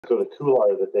So the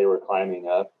couloir that they were climbing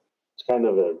up, it's kind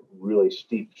of a really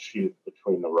steep chute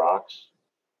between the rocks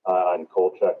on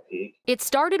Colchuck Peak. It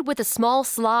started with a small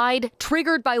slide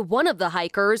triggered by one of the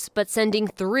hikers, but sending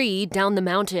 3 down the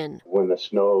mountain. When the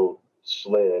snow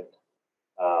slid,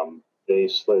 they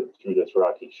slid through this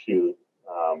rocky chute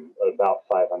about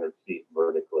 500 feet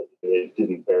vertically. It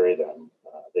didn't bury them.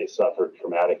 They suffered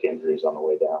traumatic injuries on the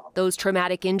way down. Those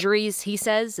traumatic injuries, he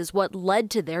says, is what led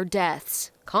to their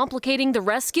deaths. Complicating the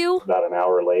rescue? About an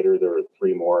hour later, there were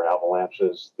 3 more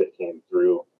avalanches that came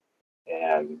through,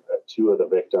 and 2 of the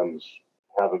victims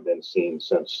haven't been seen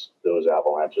since those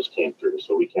avalanches came through,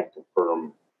 so we can't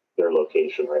confirm their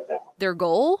location right now. Their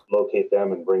goal? Locate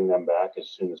them and bring them back as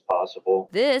soon as possible.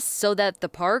 This so that the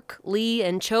Park, Lee,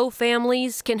 and Cho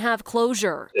families can have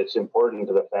closure. It's important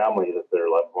to the family that their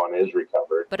loved one is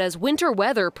recovered. But as winter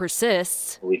weather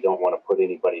persists, we don't want to put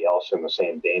anybody else in the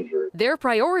same danger. They're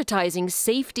prioritizing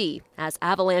safety as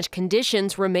avalanche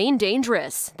conditions remain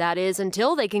dangerous. That is,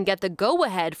 until they can get the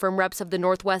go-ahead from reps of the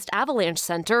Northwest Avalanche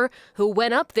Center, who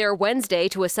went up there Wednesday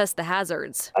to assess the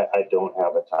hazards. I don't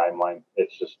have a timeline.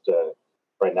 It's just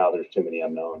right now there's too many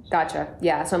unknowns. Gotcha.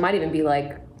 Yeah, so it might even be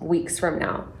like weeks from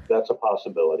now. That's a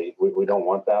possibility. We don't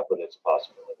want that, but it's a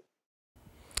possibility.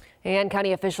 And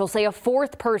county officials say a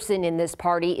 4th person in this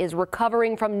party is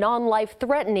recovering from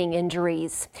non-life-threatening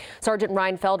injuries. Sergeant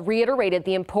Reinfeld reiterated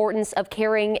the importance of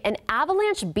carrying an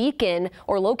avalanche beacon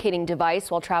or locating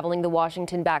device while traveling the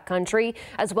Washington backcountry,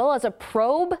 as well as a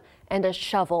probe and a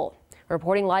shovel.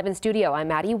 Reporting live in studio, I'm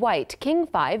Maddie White, King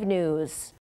 5 News.